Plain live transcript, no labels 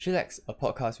Chillax, a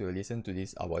podcast where you listen to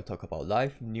this while I talk about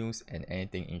life, news, and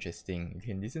anything interesting. You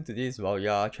can listen to this while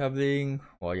you're traveling,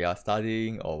 while you're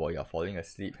studying, or while you're falling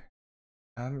asleep.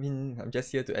 I'm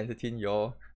just here to entertain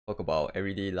y'all, talk about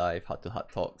everyday life, heart to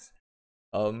heart talks.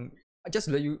 I just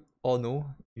to let you all know,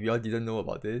 if y'all didn't know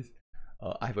about this,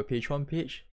 I have a Patreon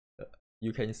page.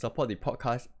 You can support the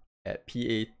podcast at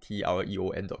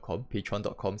patreon.com,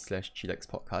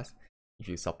 patreon.com/chillaxpodcast. If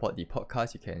you support the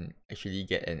podcast, you can actually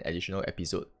get an additional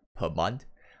episode per month.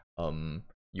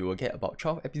 You will get about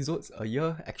 12 episodes a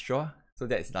year extra, so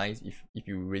that's nice if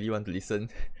you really want to listen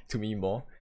to me more.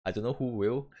 I don't know who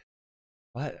will,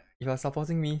 but if you're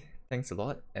supporting me, thanks a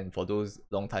lot. And for those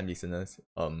long time listeners,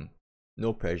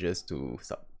 no pressures to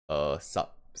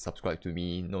subscribe to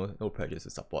me, no pressures to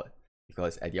support,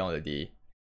 because at the end of the day,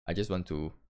 I just want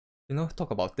to talk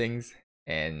about things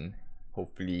and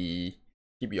hopefully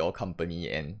keep you all company,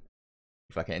 and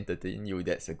if I can entertain you,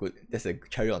 that's a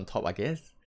cherry on top, I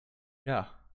guess. Yeah.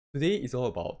 Today is all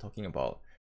about talking about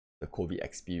the COVID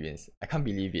experience. I can't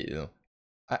believe it,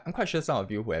 I'm quite sure some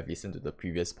of you who have listened to the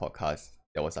previous podcast,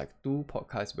 there was like 2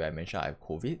 podcasts where I mentioned I have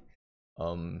COVID.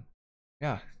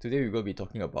 Yeah, today we're gonna be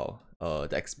talking about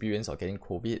the experience of getting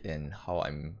COVID and how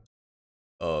I'm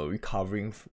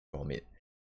recovering from it.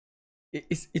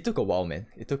 It took a while, man.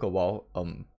 It took a while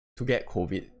to get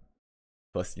COVID.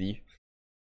 Firstly,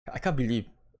 I can't believe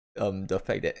the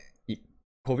fact that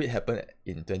COVID happened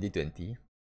in 2020.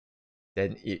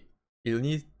 Then it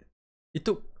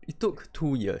took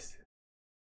 2 years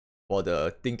for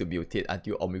the thing to mutate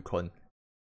until Omicron.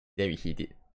 Then we hit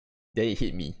it. Then it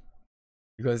hit me.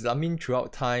 Because I mean,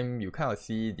 throughout time you kind of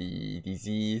see the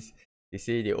disease. They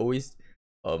say they always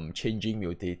changing,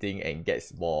 mutating, and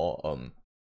gets more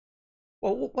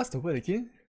what's the word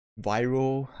again?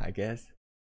 Viral, I guess.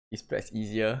 It spreads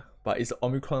easier, but it's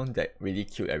Omicron that really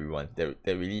killed everyone. That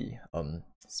really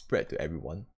spread to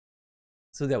everyone.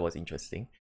 So that was interesting,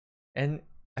 and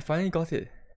I finally got it.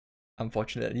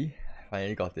 Unfortunately, I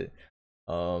finally got it.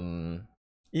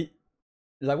 It,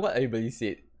 like what everybody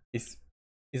said, it's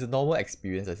a normal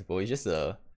experience, I suppose. It's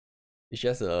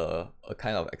just a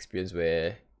kind of experience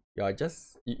where you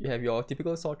have your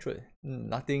typical sore throat.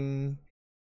 Nothing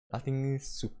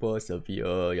super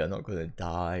severe. You're not gonna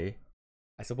die.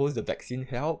 I suppose the vaccine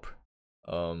help.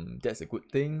 That's a good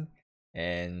thing.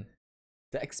 And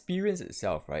the experience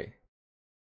itself, right?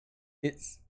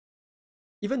 It's,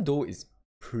 even though it's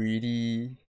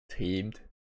pretty tamed,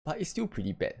 but it's still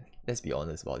pretty bad. Let's be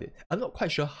honest about it. I'm not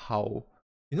quite sure how.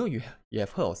 You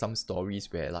have heard of some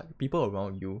stories where like people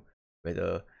around you,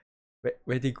 where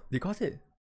they got it,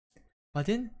 but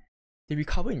then they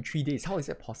recover in 3 days. How is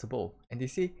that possible? And they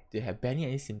say they have barely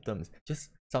any symptoms,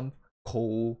 just some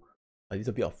cold, a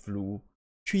little bit of flu.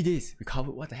 3 days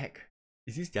recovered. What the heck?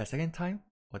 Is this their second time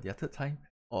or their third time?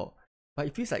 Or but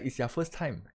it feels like it's their first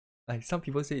time. Like some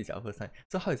people say it's their first time.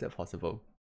 So how is that possible?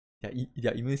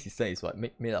 Their immune system is what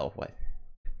made out of what?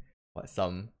 What,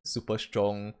 some super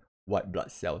strong white blood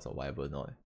cells or whatever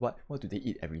not? What do they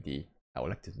eat every day? I would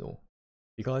like to know,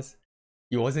 because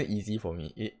it wasn't easy for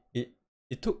me.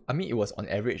 It took, I mean, it was on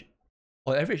average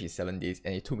it's 7 days,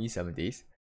 and it took me 7 days.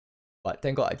 But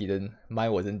thank God I didn't.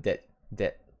 Mine wasn't that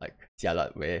like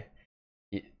jialat where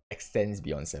it extends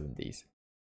beyond 7 days.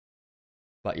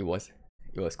 But it was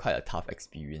quite a tough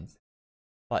experience.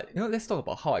 But let's talk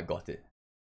about how I got it.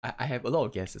 I have a lot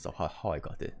of guesses of how I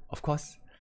got it. Of course,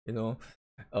 there are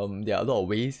a lot of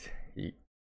ways.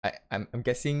 I'm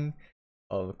guessing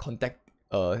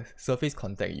surface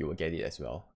contact, you will get it as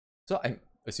well. So I'm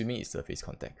assuming it's surface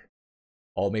contact,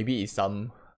 or maybe it's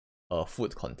some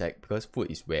food contact, because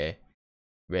food is where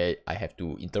I have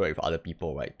to interact with other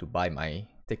people, right, to buy my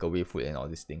takeaway food and all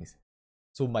these things.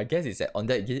 So my guess is that on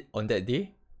that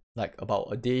day, like about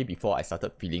a day before I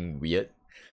started feeling weird,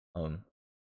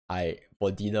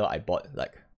 for dinner I bought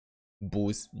like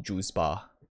Boost juice bar,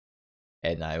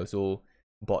 and I also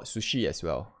bought sushi as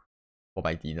well for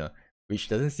my dinner, which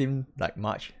doesn't seem like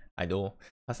much, I know,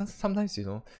 but sometimes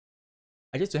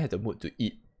I just don't have the mood to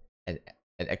eat an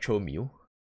actual meal,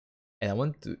 and I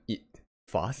want to eat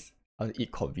fast. I want to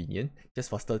eat convenient, just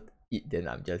faster eat, then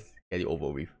I'm just get it over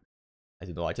with. I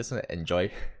don't know, I just want to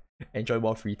enjoy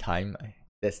more free time.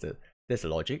 That's the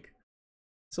logic.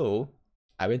 So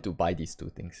I went to buy these 2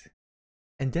 things,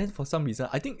 and then for some reason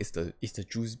I think it's the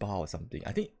juice bar or something.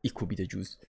 I think it could be the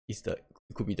juice. It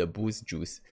could be the Boost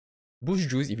juice. Boost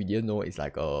juice, if you didn't know, is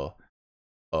like a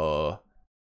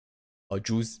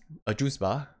juice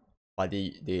bar, but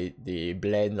they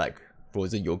blend like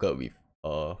frozen yogurt with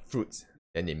fruits,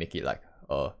 then they make it like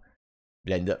a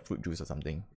blended fruit juice or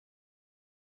something.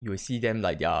 You will see them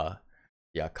like their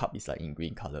cup is like in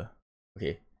green color.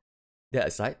 Okay, That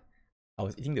aside, I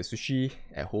was eating the sushi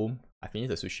at home. I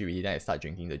finished the sushi already, then I start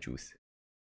drinking the juice.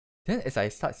 Then as I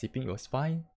start sipping, it was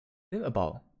fine. Then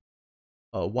about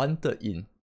 1/3 in,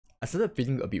 I started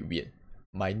feeling a bit weird.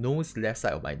 My nose, left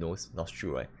side of my nose,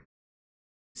 nostril, right,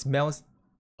 smells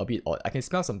a bit odd. I can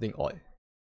smell something odd.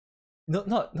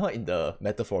 Not in the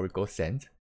metaphorical sense.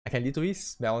 I can literally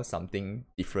smell something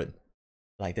different.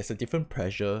 Like there's a different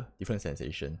pressure, different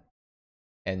sensation.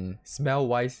 And smell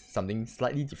wise, something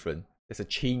slightly different. There's a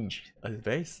change, a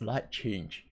very slight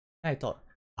change. And I thought,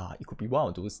 it could be one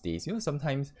of those days. You know,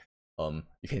 sometimes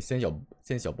you can sense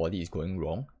your body is going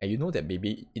wrong, and you know that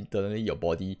maybe internally your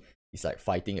body is like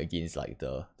fighting against like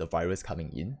the virus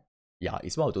coming in. Yeah,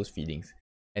 it's one of those feelings.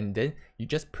 And then you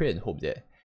just pray and hope that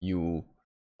you're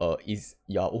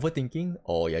overthinking,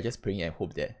 or you're just praying and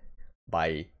hope that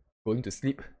by going to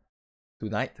sleep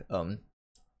tonight,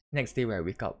 next day when I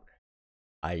wake up,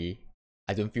 I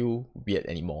don't feel weird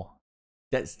anymore.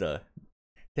 That's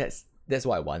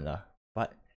what I want lah.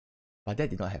 But that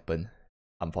did not happen,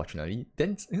 unfortunately.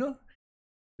 Then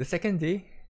the second day,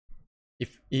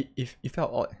 it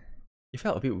felt odd. It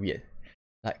felt a bit weird.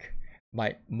 Like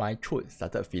my throat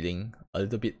started feeling a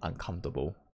little bit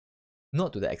uncomfortable.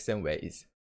 Not to the extent where it's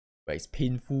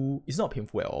painful. It's not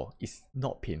painful at all. It's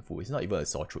not painful. It's not even a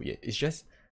sore throat yet. It's just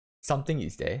something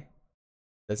is there.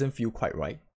 Doesn't feel quite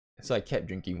right. So I kept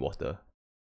drinking water.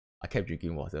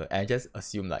 And I just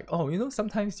assumed like,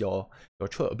 sometimes your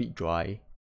throat a bit dry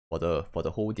for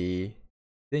the whole day.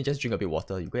 Then you just drink a bit of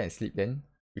water, you go and sleep, then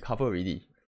recover already.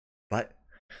 But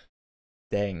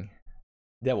dang,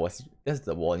 that's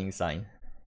the warning sign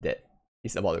that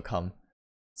it's about to come.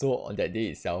 So on that day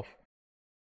itself,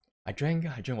 I drank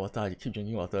water, I keep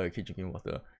drinking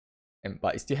water,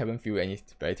 but I still haven't feel any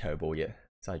very terrible yet.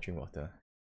 So I drink water.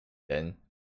 Then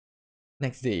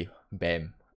next day,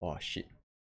 bam, oh shit.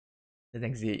 The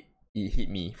next day, it hit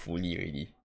me fully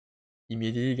already.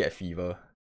 Immediately get fever.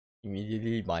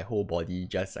 Immediately my whole body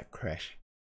just like crash.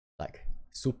 Like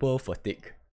super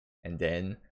fatigue. And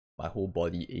then my whole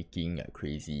body aching like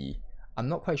crazy. I'm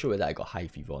not quite sure whether I got high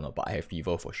fever or not, but I have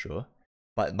fever for sure.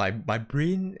 But my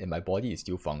brain and my body is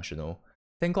still functional.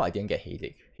 Thank God I didn't get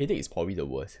headache. Headache is probably the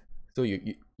worst. So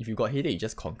if you got headache, you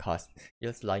just concuss, you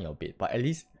just lie in your bed. But at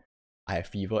least I have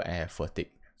fever and I have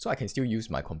fatigue. So I can still use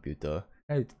my computer.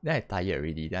 Then I tired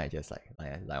already, then I just like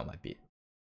lie on my bed.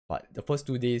 But the first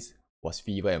 2 days was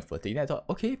fever and fatigue. Then I thought,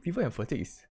 okay, fever and fatigue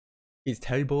is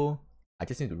terrible. I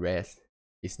just need to rest.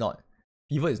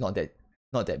 Fever is not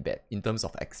that bad in terms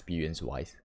of experience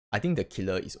wise. I think the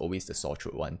killer is always the sore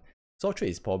throat one. Sore throat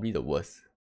is probably the worst.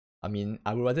 I mean,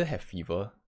 I would rather have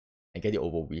fever and get it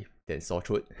over with than sore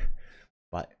throat.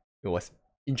 But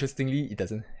interestingly, it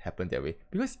doesn't happen that way.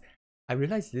 Because I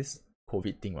realized this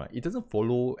COVID thing, right? It doesn't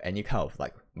follow any kind of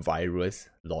like virus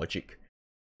logic.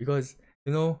 Because,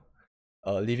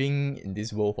 living in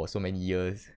this world for so many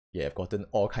years, you have gotten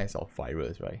all kinds of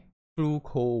virus, right? Flu,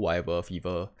 cold, whatever,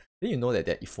 fever. Then you know that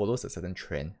it follows a certain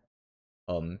trend.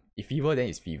 If fever, then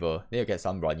it's fever. Then you get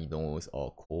some runny nose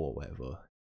or cold or whatever.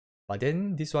 But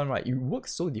then this one, right, it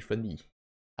works so differently.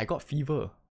 I got fever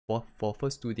for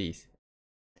first 2 days.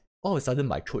 All of a sudden,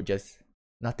 my throat just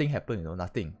nothing happened.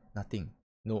 Nothing.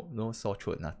 No sore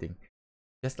throat, nothing.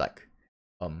 Just like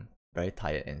very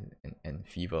tired and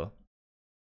fever.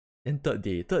 Then third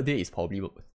day is probably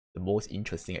the most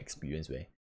interesting experience, where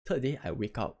third day I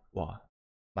wake up, wow,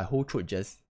 my whole throat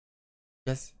just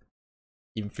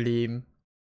inflamed.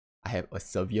 I have a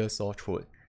severe sore throat.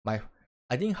 I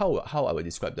think how I would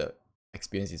describe the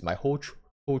experience is my whole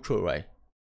throat, right,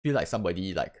 feel like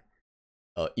somebody like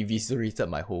eviscerated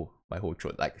my whole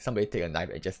throat. Like somebody take a knife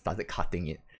and just started cutting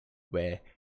it. Where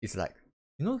it's like,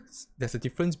 there's a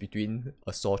difference between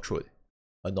a sore throat,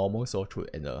 a normal sore throat,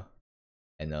 and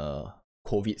a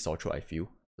COVID sore throat. I feel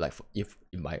like, if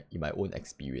in my own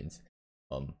experience,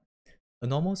 a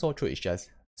normal sore throat is just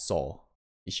sore.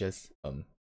 It's just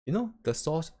the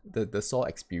sore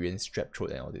experience, strep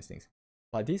throat and all these things.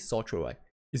 But this sore throat, right,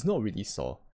 is not really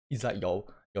sore. It's like your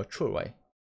throat, right,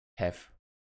 have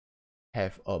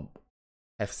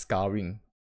scarring.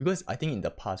 Because I think in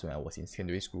the past when I was in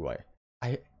secondary school, right,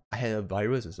 I had a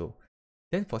virus also.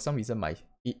 Then for some reason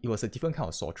it was a different kind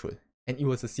of sore throat, and it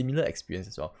was a similar experience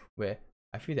as well, where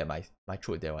I feel that my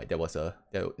throat there, right, there was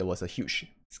a huge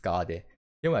scar there.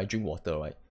 Then when I drink water,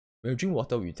 right, when you drink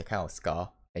water with the kind of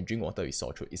scar and drink water with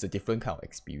sore throat, it's a different kind of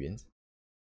experience.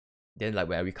 Then like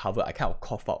when I recover, I kind of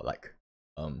cough out like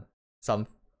some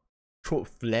throat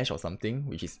flash or something,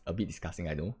 which is a bit disgusting,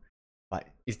 I know. But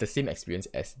it's the same experience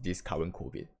as this current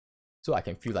COVID. So I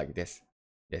can feel like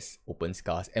there's open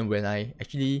scars. And when I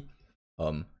actually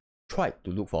tried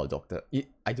to look for a doctor.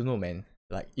 I don't know, man.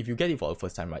 Like if you get it for the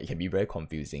first time, right, it can be very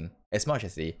confusing. As much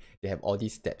as they have all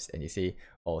these steps and they say,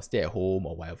 oh, stay at home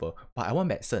or whatever. But I want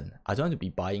medicine. I don't want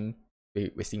to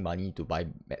be wasting money to buy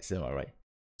medicine, alright.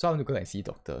 So I want to go and see a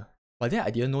doctor. But then I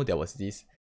didn't know there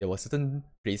were certain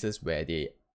places where they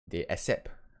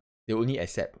only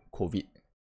accept COVID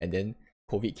and then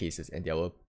COVID cases, and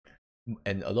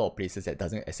and a lot of places that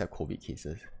doesn't accept COVID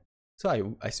cases.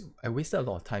 So I wasted a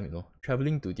lot of time,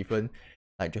 traveling to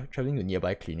traveling to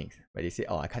nearby clinics where they say,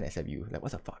 oh, I can't accept you. Like,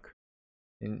 what the fuck?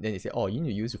 And then they say, oh, you need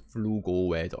to use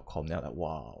flugoware.com. Now I'm like,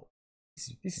 wow,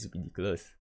 this is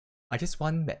ridiculous. I just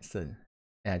want medicine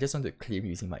and I just want to claim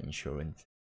using my insurance.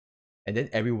 And then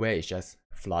everywhere is just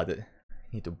flooded.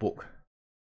 You need to book.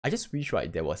 I just wish,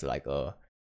 right, there was like a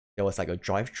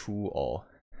drive-through or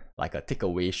like a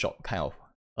takeaway shop kind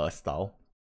of style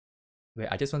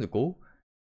where I just want to go.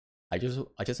 I just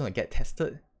want to get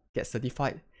tested, get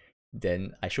certified.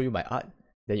 Then I show you my art.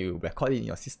 Then you record it in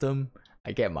your system.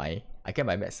 I get my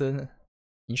medicine,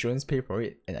 insurance pay for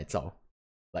it, and I zao.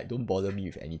 Like, don't bother me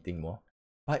with anything more.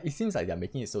 But it seems like they're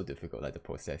making it so difficult, like the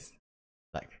process.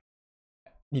 Like,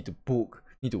 need to book,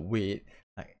 need to wait.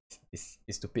 Like, it's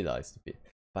stupid lah, it's stupid.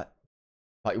 But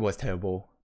it was terrible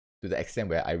to the extent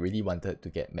where I really wanted to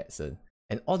get medicine.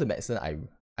 And all the medicine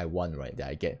I want, right, that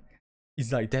I get,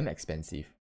 is like damn expensive.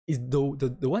 Is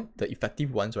the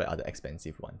effective ones, right, are the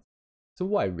expensive ones. So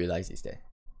what I realized is that,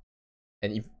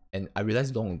 and I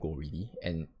realized long ago really,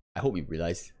 and I hope you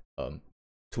realize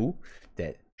too,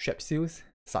 that Strepsils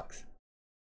sucks.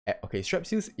 Okay,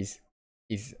 Strepsils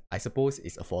is I suppose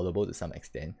is affordable to some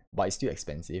extent, but it's still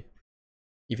expensive.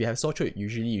 If you have sore throat,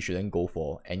 usually you shouldn't go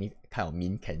for any kind of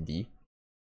mint candy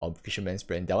or Fisherman's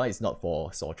Friend. That one is not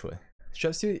for sore throat.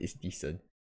 Strepsils is decent,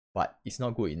 but it's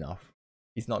not good enough.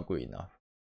 It's not good enough.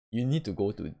 You need to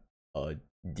go to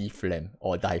Diflam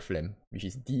or Diflam, which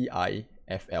is Diflam.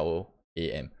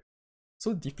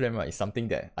 So Diflam, right, is something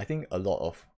that I think a lot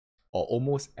of, or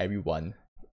almost everyone,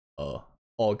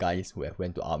 all guys who have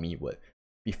went to army would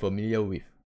be familiar with.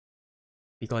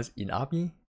 Because in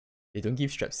army, they don't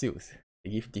give Strepsils,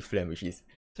 they give Diflam, which is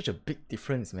such a big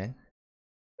difference, man.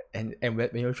 And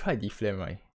when you try Diflam,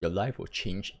 right, your life will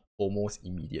change almost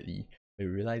immediately. When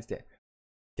you realize that,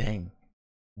 dang,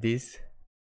 this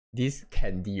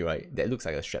candy, right, that looks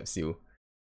like a Strepsil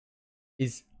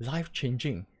is life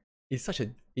changing. It's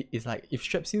like if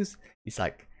Strepsils is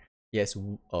like, yes,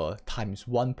 times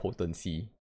 1 potency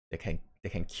that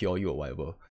can cure you or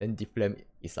whatever, then Diflam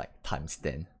is like times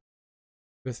 10.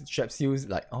 Because Strepsils,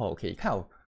 like, oh, okay, it kind of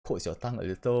coats your tongue a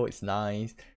little, it's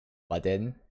nice, but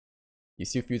then you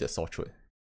still feel the sore throat,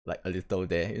 like a little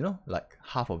there, like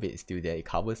half of it is still there, it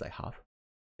covers like half.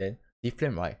 Then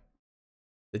Diflam, right,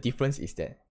 the difference is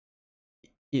that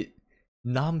it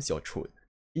numbs your throat.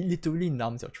 It literally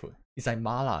numbs your throat. It's like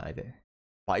mala like that.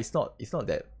 But it's not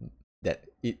that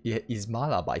it is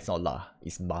mala, but it's not la.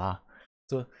 It's ma.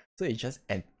 So it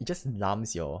just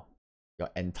numbs your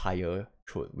entire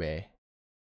throat, where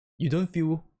you don't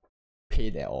feel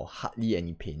pain at all, hardly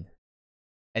any pain.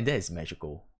 And that is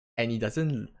magical. And it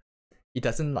doesn't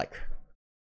like,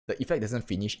 the effect doesn't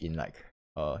finish in like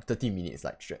 30 minutes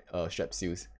like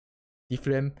Strepsils.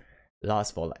 Diflam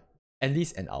lasts for like at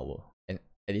least an hour, and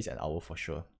at least an hour for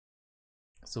sure.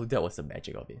 So that was the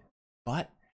magic of it. But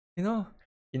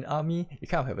in army, you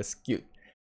kind of have a skewed.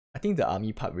 I think the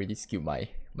army part really skewed my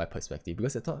perspective,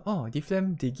 because I thought, oh,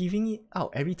 Diflam, they're giving it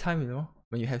out every time,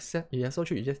 when you have sore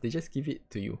throat, they just give it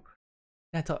to you.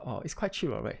 And I thought, oh, it's quite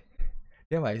cheap, alright.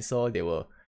 Then when I saw they were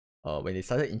when they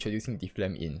started introducing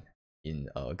Diflam in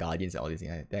Guardians and all these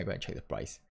things, then I go and check the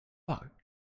price. Fuck,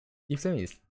 Diflam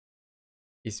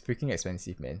is freaking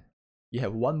expensive, man. You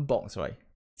have one box, right?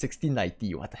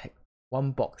 16.90. What the heck?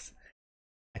 One box.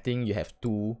 I think you have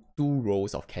two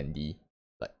rolls of candy.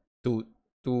 Like two.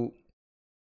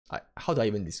 How do I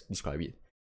even describe it?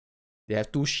 They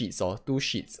have two sheets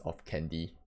of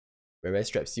candy.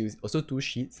 Whereas Strepsils also 2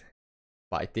 sheets,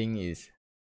 but I think is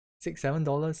 $6, $7,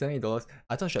 $7, $8.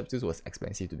 I thought Strepsils was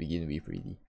expensive to begin with,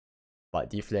 really. But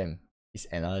Diflam is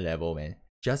another level, man.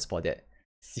 Just for that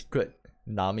secret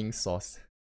numbing sauce.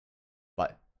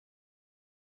 But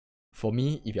for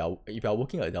me, if you're a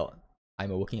working adult,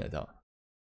 I'm a working adult,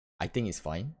 I think it's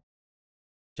fine.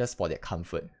 Just for that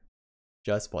comfort.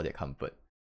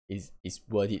 It's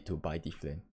worth it to buy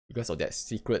Diflam because of that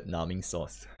secret numbing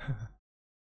sauce.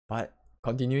 But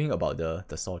continuing about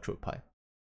the sore throat part.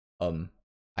 I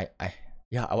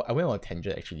went on a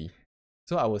tangent actually.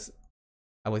 So I was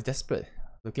desperate,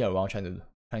 looking around trying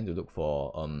to look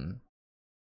for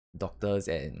doctors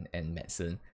and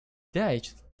medicine. Then I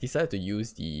decided to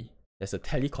use there's a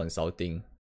teleconsulting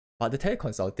But the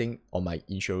teleconsulting on my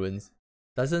insurance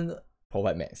doesn't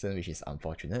provide medicine, which is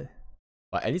unfortunate.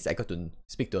 But at least I got to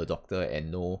speak to a doctor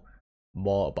and know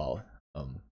more about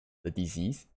the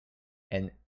disease.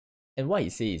 And what he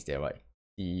says is that, right,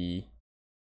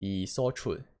 the sore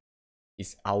throat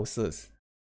is ulcers.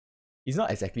 It's not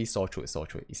exactly sore throat.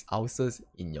 It's ulcers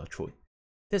in your throat.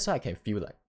 That's why I can feel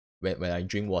like when I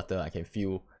drink water, I can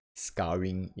feel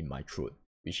scarring in my throat,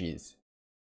 which is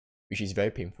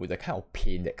very painful. The kind of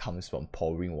pain that comes from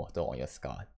pouring water on your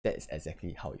scar, that's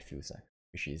exactly how it feels like.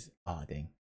 Which is dang.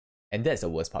 And that's the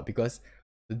worst part, because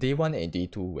the day 1 and day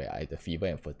 2 where I had the fever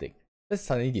and fatigue, just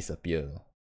suddenly disappear.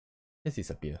 Just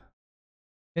disappear.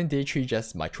 Then day 3,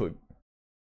 just my throat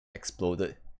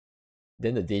exploded.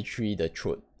 Then the day 3, the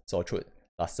sore throat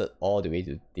lasted all the way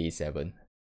to day 7.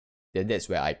 Then that's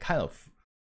where I kind of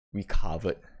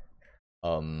recovered.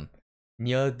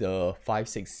 Near the 5,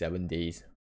 6, 7 days,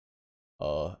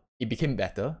 it became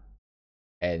better,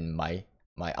 and my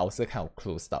ulcer kind of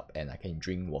closed up, and I can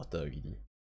drink water already.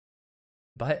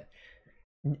 But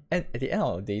at the end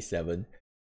of day 7,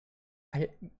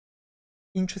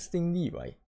 interestingly,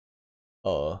 right,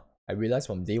 I realized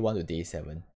from day 1 to day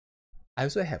 7, I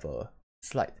also have a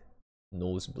slight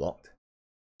nose blocked.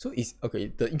 So it's okay.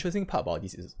 The interesting part about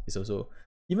this is also,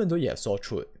 even though you have sore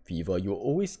throat, fever, you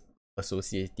always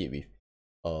associate it with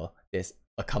there's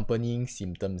accompanying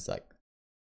symptoms like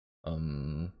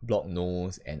blocked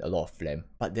nose and a lot of phlegm.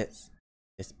 But there's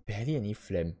barely any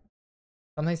phlegm.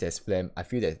 Sometimes there's phlegm, I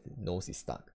feel that the nose is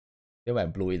stuck. Then when I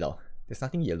blow it out, there's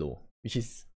nothing yellow, which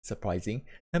is surprising.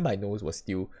 Then my nose was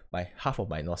still, half of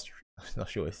my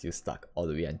nostril was still stuck all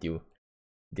the way until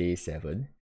day 7.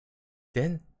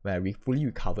 Then when I fully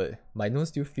recovered, my nose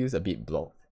still feels a bit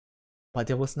blocked, but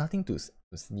there was nothing to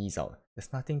sneeze out.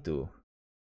 There's nothing to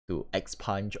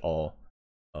expunge or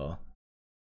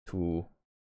to,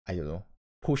 I don't know,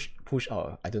 push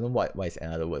out. I don't know what is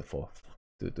another word for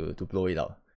to blow it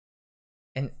out.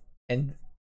 And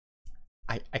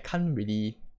I can't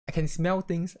really, I can smell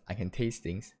things, I can taste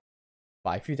things,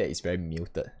 but I feel that it's very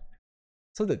muted.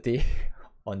 So the day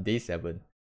on day 7,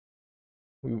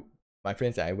 my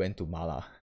friends and I went to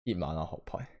eat mala hot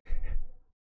pot.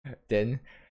 then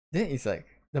it's like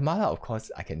the mala, of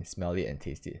course I can smell it and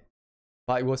taste it,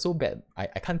 but it was so bad. I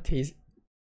can't taste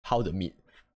how the meat.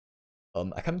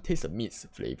 I can't taste the meat's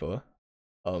flavor.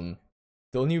 The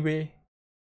only way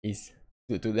is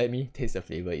to let me taste the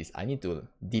flavor is I need to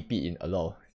dip it in a lot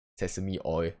of sesame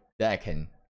oil. Then I can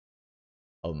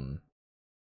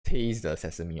taste the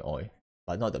sesame oil,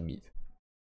 but not the meat.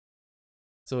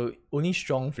 So only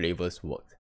strong flavors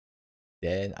worked.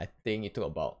 Then I think it took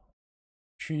about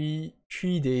three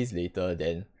days later,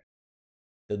 then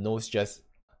the nose just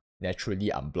naturally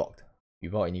unblocked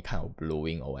without any kind of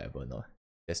blowing or whatever. No,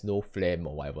 there's no phlegm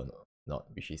or whatever. Not,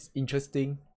 which is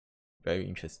interesting, very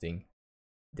interesting.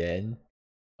 Then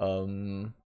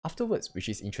afterwards, which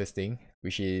is interesting,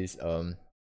 which is I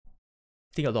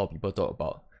think a lot of people talk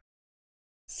about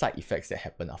side effects that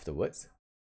happen afterwards.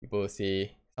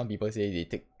 Some people say they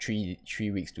take three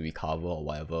weeks to recover or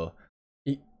whatever.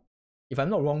 If I'm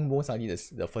not wrong, most likely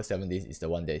the first 7 days is the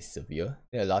one that is severe.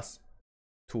 Then the last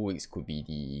 2 weeks could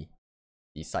be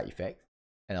the side effect.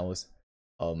 And I was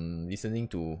listening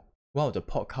to one of the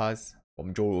podcasts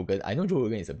from Joe Rogan. I know Joe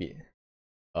Rogan is a bit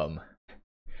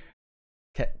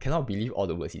cannot believe all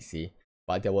the words he say,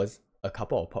 but there was a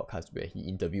couple of podcasts where he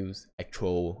interviews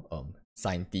actual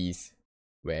scientists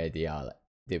where they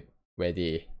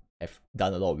have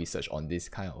done a lot of research on this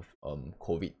kind of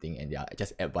COVID thing, and they are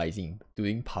just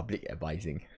doing public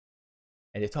advising.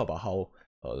 And they talk about how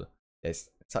there's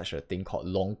such a thing called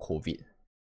long COVID,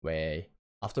 where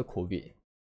after COVID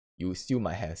you still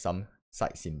might have some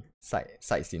side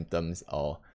symptoms,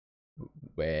 or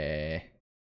where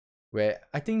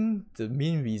I think the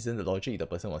main reason, the logic the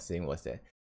person was saying was that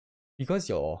because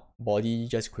your body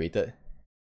just created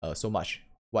so much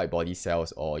white body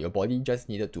cells, or your body just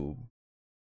needed to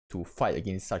fight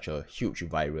against such a huge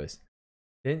virus,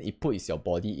 then it puts your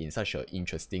body in such a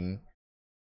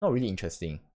not really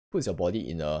interesting, puts your body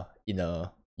in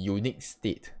a unique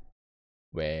state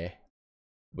where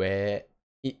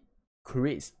it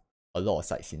creates a lot of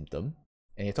side symptom.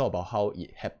 And you talk about how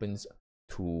it happens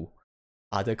to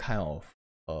other kind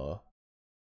of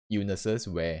illnesses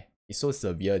where it's so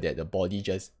severe that the body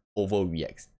just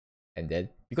overreacts, and then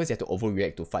because you have to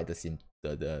overreact to fight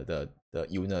the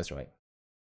illness, right,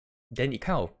 then it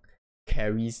kind of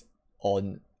carries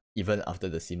on even after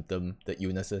the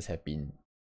illnesses have been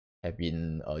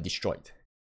destroyed.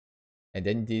 And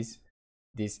then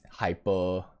this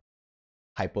hyper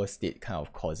state kind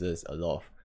of causes a lot of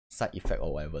side effect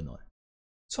or whatever not.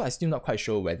 So I'm still not quite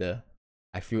sure whether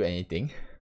I feel anything.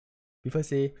 People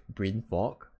say brain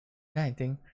fog. Then I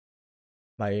think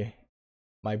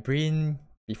my brain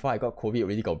before I got COVID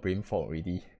already got brain fog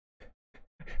already.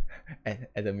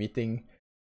 at the meeting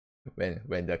when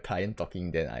the client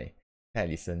talking, then I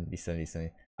listen.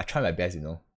 I try my best,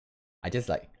 I just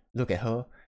like look at her,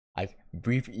 I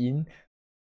breathe in,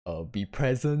 be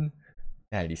present,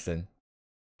 then I listen.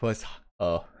 First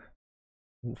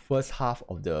half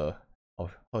of her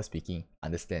speaking,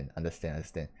 understand.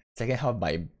 Second half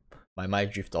my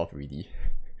mind drift off already.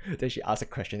 Then she asked a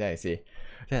question, then I say,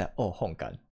 oh, Hong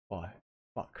Gan. Oh,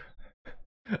 fuck.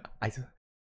 I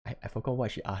forgot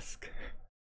what she asked.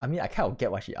 I mean, I kind of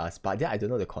get what she asked, but then I don't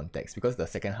know the context because the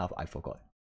second half I forgot.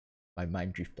 My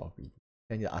mind drift off already.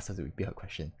 Then you ask her to repeat her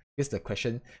question. Because the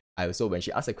question, when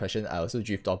she asked the question, I also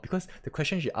drift off because the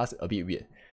question she asked a bit weird.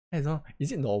 And so,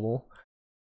 is it normal?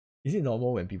 Is it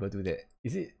normal when people do that?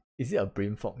 Is it a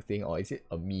brain fog thing, or is it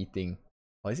a me thing?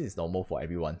 Or is it normal for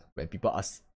everyone when people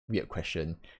ask weird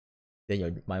question, then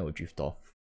your mind will drift off?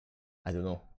 I don't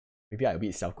know. Maybe I'm a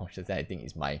bit self-conscious and I think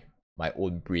it's my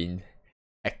own brain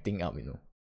acting up,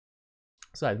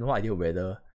 So I have no idea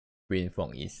whether brain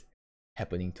fog is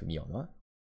happening to me or not.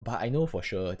 But I know for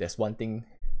sure there's one thing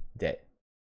that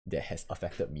has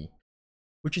affected me,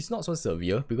 which is not so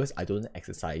severe because I don't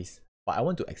exercise, but I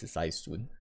want to exercise soon,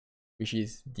 which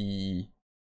is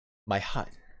my heart.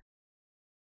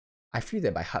 I feel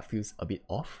that my heart feels a bit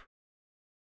off.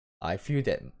 I feel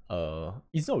that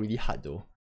it's not really hard though.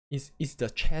 It's the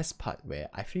chest part where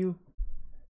I feel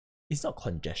it's not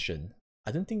congestion.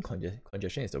 I don't think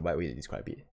congestion is the right way to describe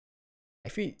it. I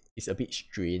feel it's a bit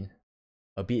strained,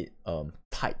 a bit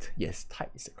tight. Yes,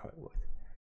 tight is the correct word.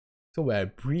 So when I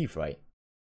breathe, right,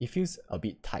 it feels a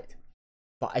bit tight.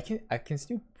 But I can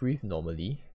still breathe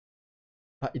normally.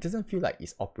 But it doesn't feel like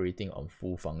it's operating on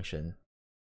full function.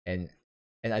 And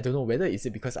I don't know whether is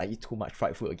it because I eat too much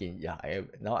fried food again. Yeah,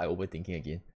 now I overthinking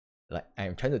again. Like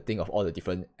I'm trying to think of all the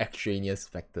different extraneous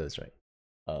factors, right?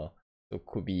 So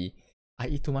could be I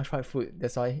eat too much fried food,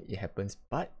 that's why it happens.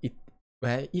 But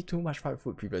when I eat too much fried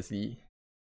food previously,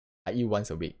 I eat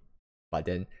once a week. But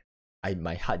then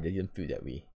my heart didn't feel that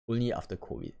way. Only after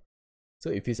COVID. So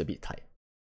it feels a bit tight.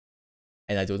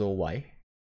 And I don't know why.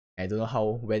 I don't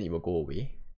know when it will go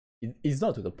away. It's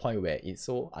not to the point where it's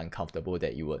so uncomfortable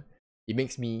that it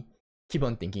makes me keep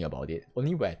on thinking about it.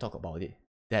 Only when I talk about it,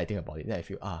 then I think about it, then I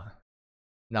feel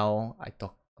now I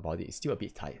talk about it, it's still a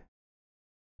bit tight.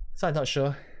 So I'm not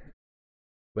sure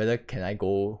whether can I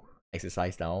go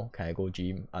exercise now, can I go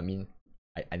gym. I mean,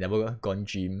 I never gone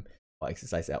gym or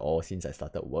exercise at all since I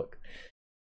started work.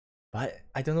 But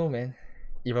I don't know, man.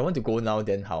 If I want to go now,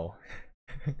 then how?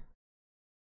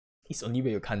 It's only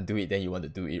when you can't do it, then you want to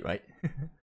do it, right?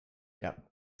 Yeah.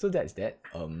 So that's that.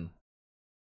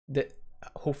 That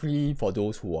hopefully for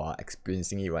those who are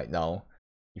experiencing it right now,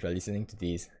 if you're listening to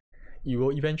this, you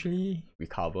will eventually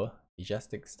recover. It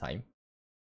just takes time.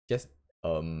 Just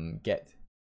get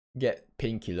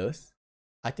painkillers.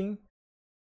 I think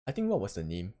what was the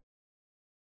name?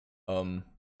 I'm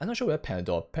not sure whether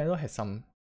Panadol has some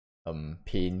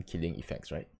pain killing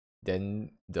effects, right?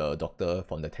 Then the doctor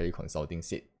from the teleconsulting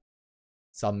said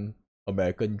some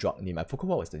American drug name. I forgot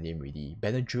what was the name really.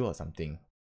 Benadryl or something.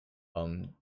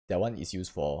 That one is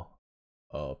used for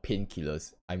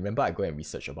painkillers. I remember I go and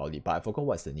research about it, but I forgot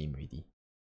what's the name already.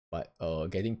 But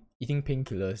eating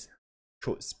painkillers,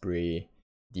 throat spray,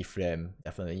 Difflam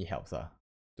definitely helps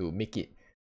to make it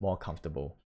more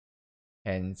comfortable.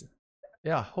 And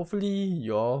yeah, hopefully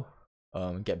you all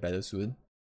get better soon.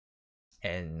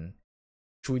 And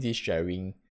through this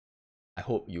sharing, I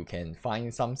hope you can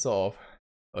find some sort of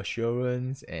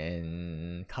assurance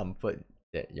and comfort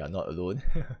that you're not alone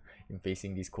in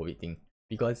facing this COVID thing.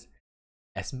 Because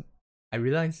as I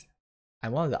realize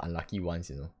I'm one of the unlucky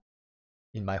ones,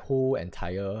 in my whole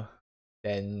entire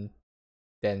 10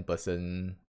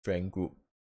 person friend group,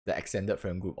 the extended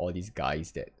friend group, all these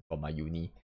guys that from my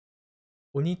uni,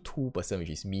 only 2%, which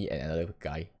is me and another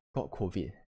guy, got COVID.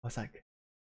 I was like,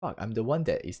 fuck, I'm the one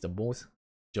that is the most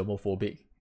germophobic.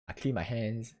 I clean my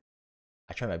hands,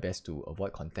 I try my best to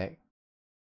avoid contact.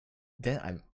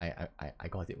 Then I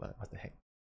got it. What the heck?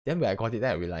 Then when I got it,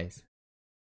 then I realized,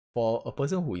 for a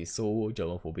person who is so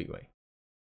germophobic, right,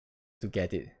 to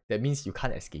get it, that means you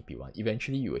can't escape it.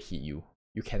 Eventually, it will hit you.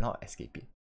 You cannot escape it.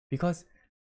 Because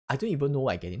I don't even know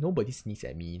I get it. Nobody sneeze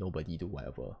at me. Nobody do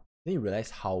whatever. Then you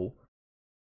realize how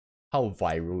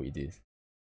viral it is.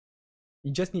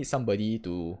 You just need somebody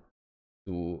to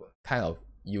kind of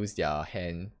use their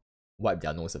hand, wipe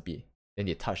their nose a bit. Then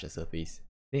they touch the surface.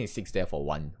 Then it sticks there for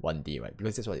one day, right?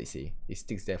 Because that's what they say. It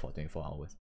sticks there for 24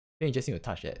 hours. then you just need to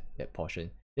touch that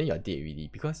portion. Then you're dead already.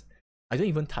 Because I don't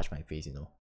even touch my face,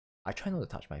 I try not to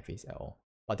touch my face at all.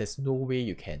 But there's no way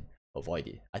you can avoid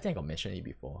it. I think I got mentioned it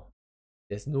before.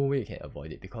 There's no way you can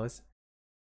avoid it because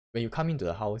when you come into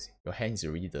the house, your hands are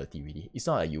already dirty already. It's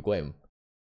not like you go and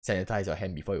sanitize your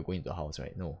hand before you go into the house,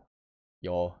 right? No.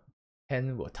 Your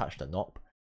hand will touch the knob.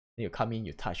 Then you come in,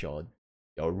 you touch your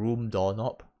room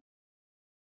doorknob.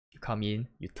 You come in,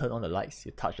 you turn on the lights,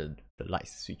 you touch the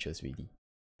lights switches already.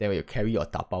 Then when you carry your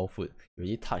tapao food, you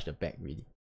already touch the bag already.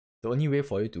 The only way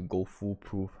for you to go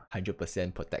foolproof,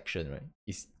 100% protection, right,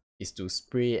 is to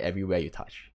spray everywhere you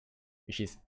touch, which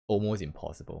is almost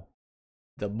impossible.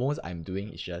 The most I'm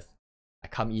doing is just I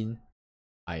come in,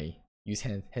 I use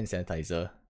hand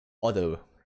sanitizer, all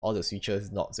the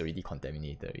switches knobs already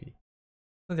contaminated already.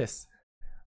 So that's,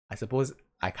 I suppose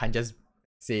I can't just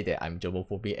say that I'm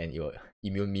germophobic and it will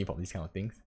immune me from these kind of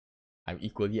things. I'm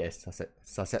equally as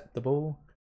susceptible.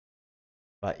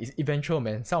 But it's eventual,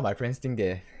 man. Some of my friends think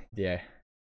they're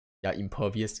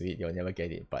impervious to it, they'll never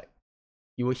get it, but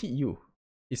it will hit you.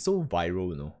 It's so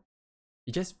viral,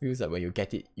 It just feels like when you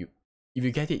get it, if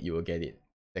you get it, you will get it.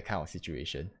 That kind of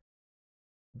situation.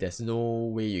 There's no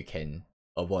way you can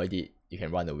avoid it, you can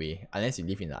run away, unless you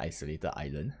live in an isolated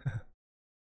island.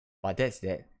 But that's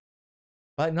that.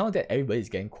 But now that everybody's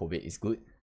getting COVID is good.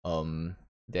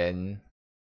 Then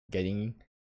getting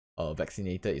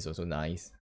vaccinated is also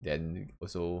nice. Then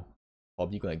also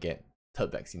probably gonna get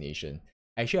third vaccination.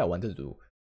 Actually, I wanted to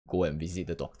go and visit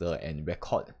the doctor and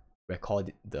record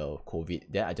the COVID.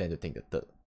 Then I don't have to take the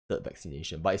third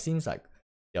vaccination. But it seems like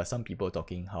there are some people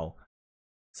talking how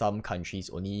some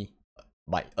countries only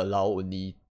might allow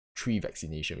only 3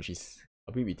 vaccination, which is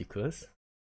a bit ridiculous.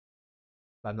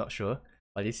 I'm not sure.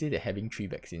 But they say that having 3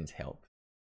 vaccines help.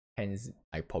 Hence,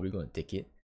 I'm probably gonna take it.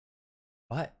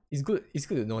 But it's good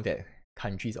to know that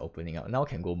countries are opening up. Now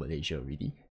can go Malaysia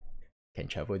already. Can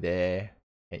travel there.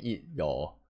 Can eat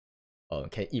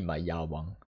my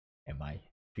yawang and my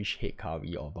fish head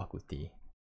curry or bak kut teh.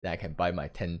 Then I can buy my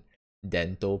 10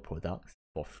 dental products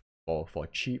for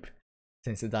cheap.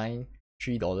 Sensodyne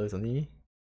 $3 only.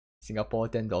 Singapore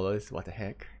 $10. What the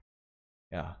heck?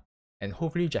 Yeah. And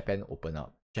hopefully Japan open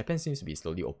up. Japan seems to be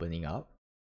slowly opening up,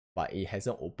 but it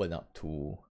hasn't opened up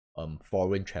to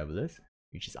foreign travelers,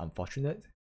 which is unfortunate.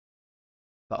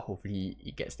 But hopefully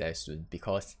it gets there soon,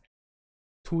 because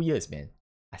 2 years, man,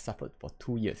 I suffered for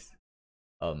 2 years.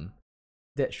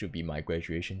 That should be my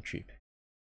graduation trip,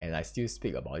 and I still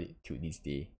speak about it till this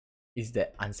day. It's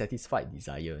that unsatisfied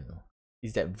desire,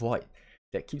 It's that void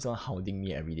that keeps on hounding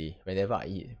me every day. Whenever I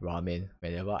eat ramen,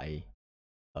 whenever I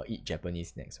eat Japanese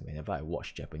snacks, whenever I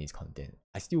watch Japanese content.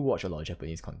 I still watch a lot of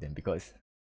Japanese content because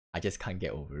I just can't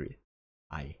get over it.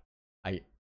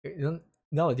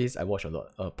 Nowadays I watch a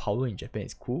lot. Paolo in Japan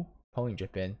is cool. Paolo in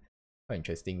Japan, quite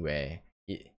interesting, where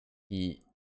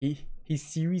his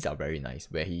series are very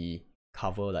nice, where he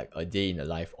cover like a day in the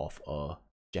life of a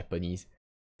Japanese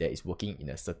that is working in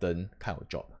a certain kind of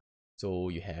job. So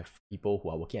you have people who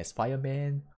are working as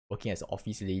firemen, working as an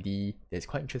office lady. That's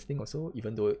quite interesting also,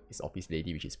 even though it's office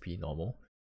lady, which is pretty normal.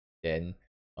 Then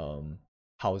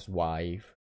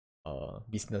housewife,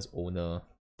 business owner.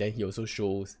 Then he also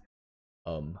shows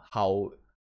how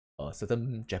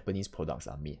certain Japanese products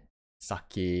are made.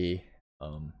 Sake,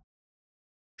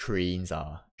 trains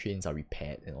are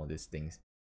repaired and all these things,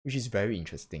 which is very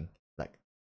interesting. Like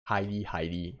highly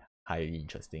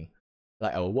interesting.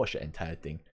 Like I will watch the entire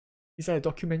thing. It's like a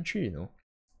documentary,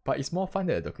 but it's more fun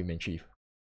than a documentary.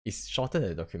 It's shorter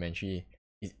than a documentary.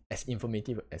 It's as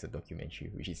informative as a documentary,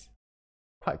 which is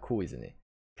quite cool, isn't it?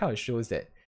 Kind of shows that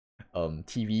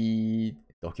TV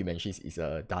documentaries is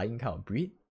a dying kind of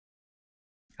breed.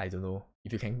 I don't know.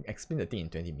 If you can explain the thing in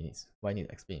 20 minutes, why need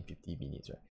to explain in 50 minutes,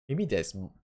 right? Maybe there's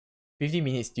 50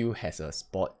 minutes still has a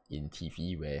spot in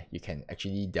TV where you can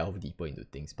actually delve deeper into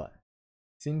things,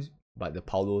 but the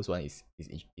Paolo's one is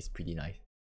pretty nice.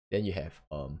 Then you have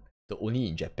the Only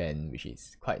in Japan, which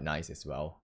is quite nice as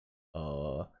well.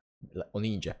 Like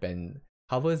Only in Japan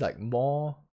covers like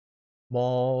more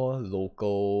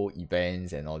local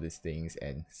events and all these things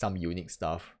and some unique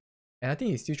stuff. And I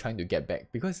think he's still trying to get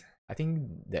back, because I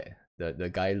think that the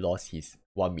guy lost his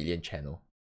 1 million channel.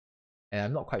 And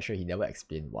I'm not quite sure, he never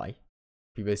explained why.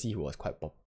 Previously he was quite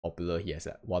popular, he has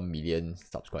a 1 million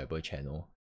subscriber channel.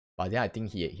 But then I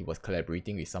think he was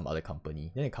collaborating with some other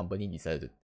company. Then the company decided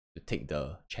to take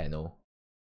the channel.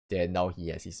 Then now he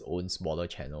has his own smaller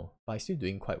channel, but he's still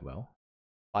doing quite well.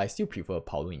 But I still prefer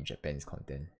Paolo in Japan's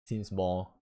content. Seems more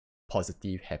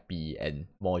positive, happy, and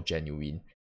more genuine.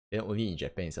 Then Only in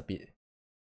Japan is a bit,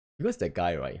 because the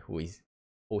guy, right, who is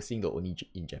hosting the Only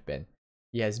in Japan,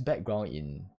 he has background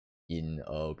in in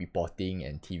reporting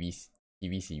and TV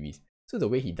series. So the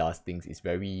way he does things is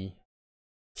very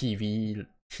TV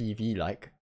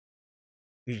like,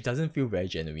 which doesn't feel very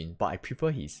genuine. But I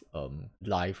prefer his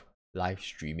live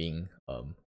streaming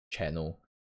channel,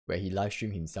 where he live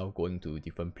stream himself going to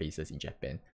different places in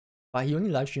Japan. But he only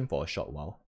live stream for a short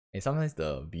while, and sometimes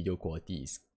the video quality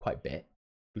is quite bad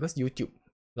because YouTube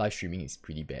live streaming is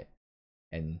pretty bad.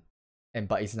 And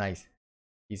but it's nice.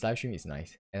 His live stream is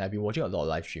nice, and I've been watching a lot of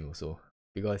live stream also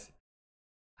because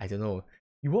I don't know.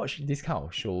 You watch this kind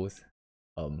of shows,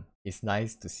 it's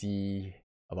nice to see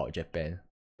about Japan,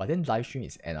 but then live stream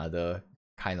is another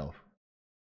kind of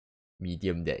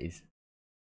medium that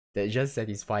just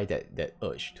satisfy that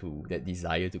urge to that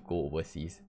desire to go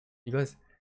overseas. Because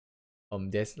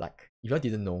there's like, if you all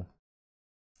didn't know,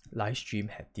 live stream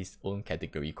have this own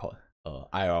category called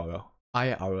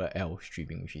IRL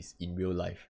streaming, which is in real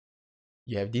life.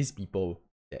 You have these people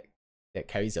that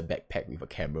carries a backpack with a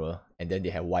camera, and then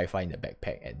they have Wi-Fi in the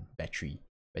backpack and battery,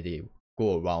 where they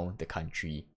go around the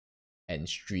country and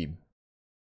stream.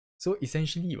 So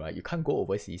essentially, right, you can't go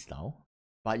overseas now,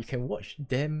 but you can watch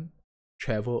them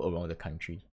travel around the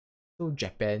country. So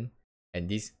Japan and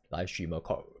this live streamer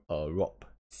called Rob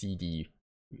CD,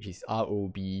 which is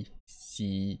ROBCDEE,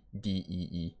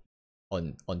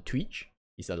 on Twitch,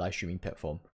 is a live streaming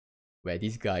platform where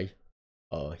this guy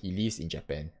he lives in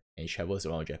Japan and he travels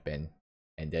around Japan,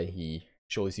 and then he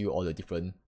shows you all the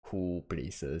different cool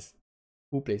places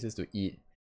to eat,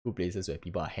 cool places where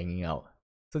people are hanging out.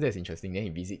 So that's interesting. Then he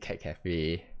visit cat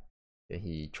cafe, then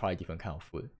he try different kind of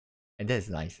food, and that's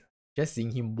nice. Just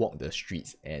seeing him walk the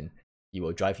streets, and he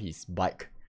will drive his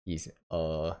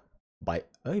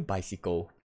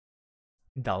bicycle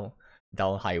down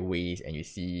highways, and you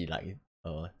see like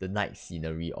the night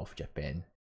scenery of Japan.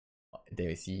 Then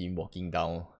you see him walking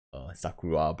down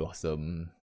sakura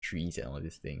blossom trees and all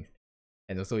these things.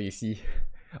 And also you see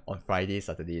on Friday,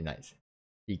 Saturday nights,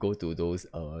 he go to those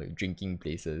drinking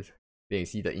places. Then you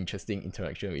see the interesting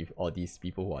interaction with all these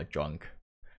people who are drunk.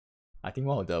 I think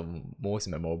one of the most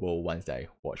memorable ones that I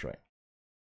watched, right?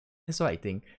 That's why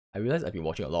I realized I've been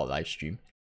watching a lot of live stream.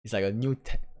 It's like a new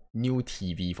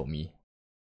TV for me.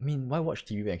 I mean, why watch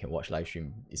TV when I can watch live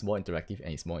stream? It's more interactive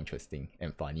and it's more interesting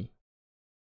and funny.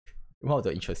 One of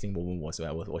the interesting moments was when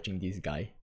I was watching this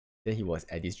guy. Then he was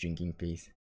at this drinking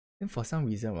place. Then for some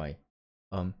reason, right,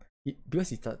 because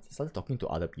he started talking to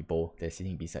other people that are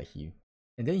sitting beside him,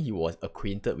 and then he was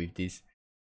acquainted with this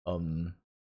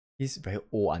very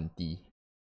old auntie,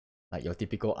 like your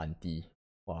typical auntie.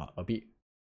 Wow, a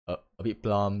bit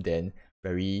plump, then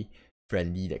very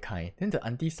friendly, that kind. Then the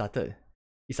auntie started,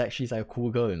 it's like she's like a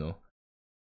cool girl, you know.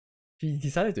 She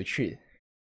decided to treat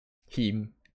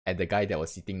him and the guy that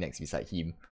was sitting next beside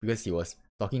him, because he was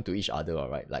talking to each other,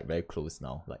 alright, like very close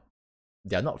now. Like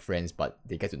they are not friends, but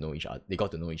they get to know each other. They got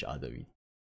to know each other really.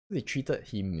 So they treated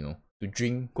him, you know, to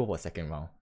drink, go for second round,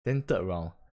 then third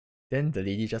round. Then the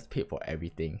lady just paid for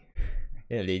everything.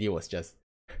 And the lady was just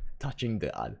touching the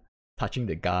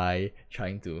guy,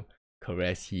 trying to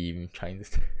caress him, trying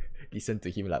to listen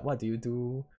to him like, what do you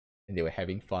do? And they were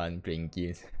having fun playing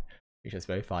games, which was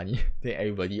very funny. Then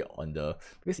everybody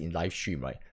because in live stream,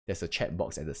 right, there's a chat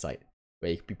box at the side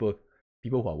where people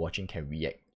who are watching can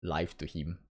react live to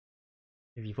him.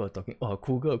 And people are talking, oh,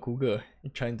 cool girl,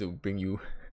 trying to bring you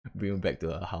back to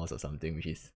her house or something, which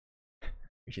is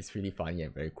really funny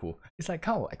and very cool. It's like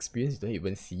kind of experience you don't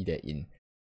even see that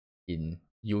in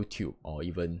YouTube or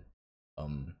even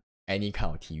any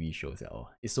kind of TV shows at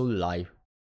all. It's so live,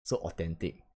 so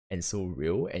authentic, and so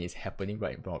real, and it's happening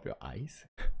right in front of your eyes.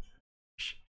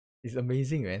 It's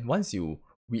amazing, man. Once you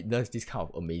witness this kind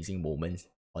of amazing moments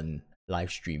on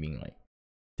live streaming, right,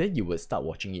 then you would start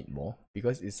watching it more,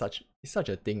 because it's such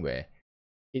a thing where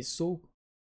it's so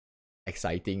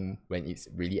exciting when it's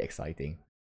really exciting.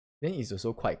 Then it's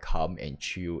also quite calm and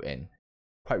chill and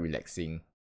quite relaxing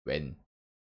when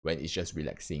it's just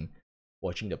relaxing,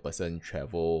 watching the person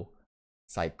travel,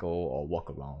 cycle, or walk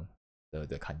around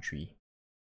the country.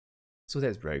 So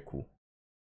that's very cool.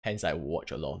 Hence I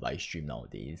watch a lot of live stream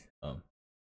nowadays.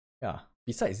 Yeah.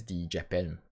 Besides the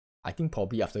Japan, I think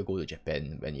probably after go to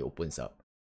Japan when it opens up,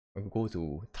 I'll go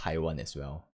to Taiwan as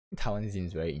well. Taiwan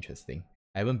seems very interesting.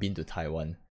 I haven't been to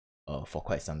Taiwan for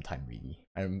quite some time really.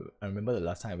 I remember the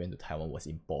last time I went to Taiwan was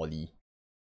in Poly.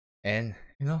 And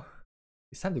you know,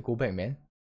 it's time to go back, man.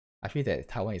 I feel that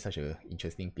Taiwan is such an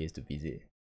interesting place to visit.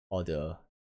 All the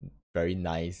very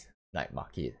nice night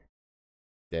market.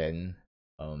 Then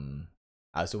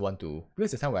I also want to,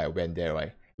 because the time when I went there,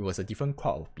 right, it was a different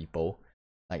crowd of people.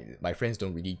 Like my friends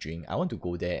don't really drink. I want to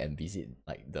go there and visit,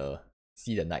 like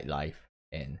see the nightlife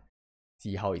and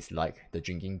see how it's like, the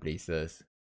drinking places,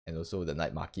 and also the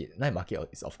night market. Night market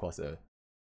is of course a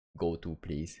go-to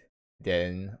place.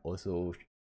 Then also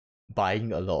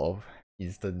buying a lot of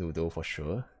instant noodle for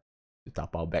sure to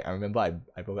tapao back. I remember I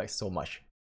brought back so much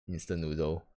instant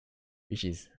noodle, which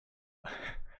is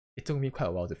it took me quite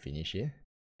a while to finish it,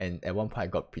 and at one point I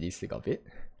got pretty sick of it.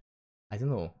 I don't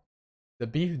know, the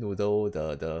beef noodle,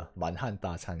 the Manhan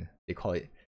Da Chan, they call it,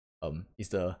 is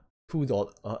the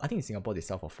 $2. I think in Singapore they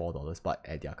sell for $4, but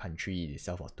at their country they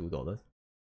sell for $2.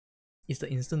 It's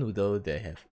the instant noodle. They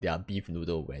have their beef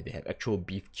noodle where they have actual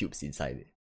beef cubes inside it.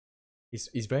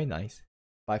 It's very nice,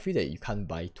 but I feel that you can't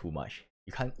buy too much.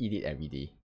 You can't eat it every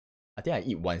day. I think I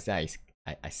eat once, then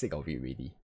I sick of it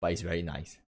already. But it's very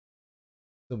nice.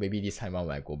 So maybe this time around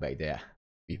when I go back there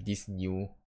with this new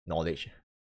knowledge,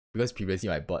 because previously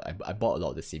I bought a lot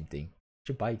of the same thing. You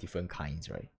should buy different kinds,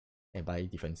 right? And buy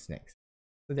different snacks.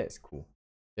 So that's cool.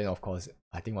 Then of course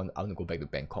I think I want to go back to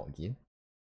Bangkok again.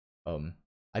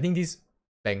 I think this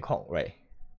Bangkok, right?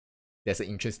 There's an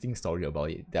interesting story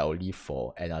about it that I'll leave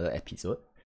for another episode.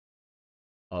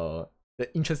 The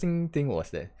interesting thing was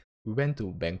that we went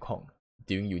to Bangkok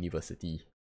during university.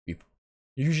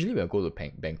 Usually when I go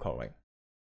to Bangkok, right,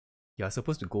 you are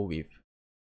supposed to go with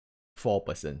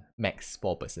 4-person, max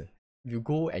 4-person. If you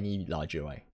go any larger,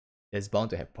 right, there's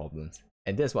bound to have problems,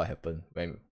 and that's what happened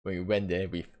when we went there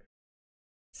with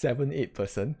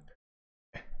 7-8-person.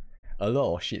 A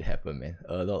lot of shit happened, man.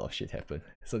 A lot of shit happened.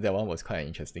 So that one was quite an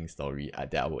interesting story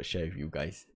that I will share with you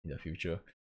guys in the future.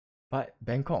 But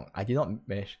Bangkok, I did not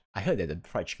manage. I heard that the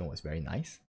fried chicken was very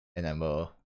nice, and I'm a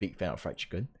big fan of fried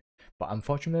chicken. But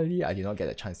unfortunately, I did not get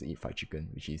a chance to eat fried chicken,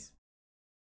 which is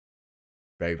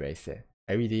very, very sad.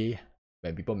 Every day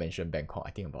when people mention Bangkok,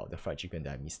 I think about the fried chicken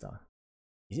that I missed out.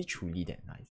 Is it truly that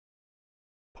nice?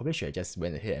 Probably should have just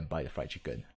went ahead and buy the fried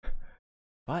chicken.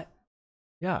 But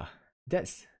yeah,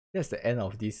 that's the end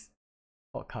of this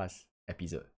podcast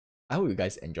episode. I hope you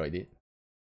guys enjoyed it.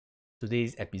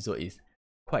 Today's episode is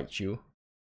quite chill.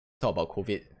 Talk about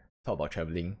COVID, talk about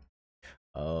traveling.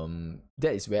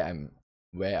 That is where I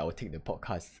will take the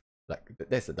podcast. Like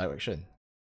that's the direction.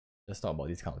 Just talk about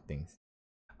these kind of things.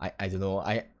 I don't know.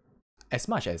 As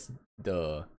much as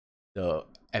the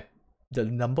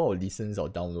number of listens or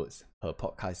downloads per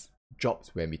podcast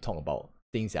drops when we talk about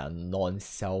things that are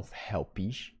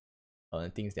non-self-helpish,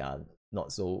 things that are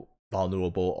not so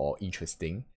vulnerable or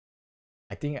interesting.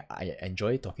 I think I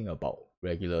enjoy talking about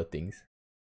regular things,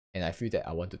 and I feel that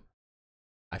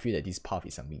this path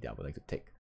is something that I would like to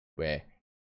take, where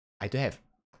I don't have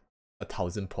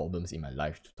 1,000 problems in my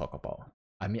life to talk about.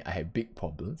 I mean, I have big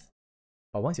problems,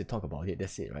 but once you talk about it,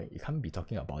 that's it, right? You can't be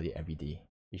talking about it every day,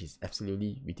 which is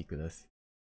absolutely ridiculous.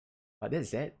 But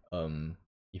that's that.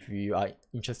 If you are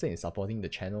interested in supporting the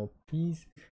channel, please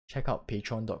check out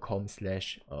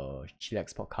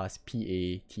patreon.com/chillaxpodcast,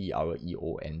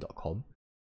 patreon.com.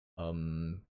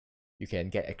 You can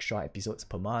get extra episodes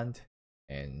per month,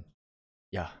 and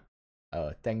yeah,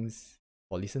 thanks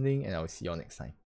for listening, and I'll see you all next time.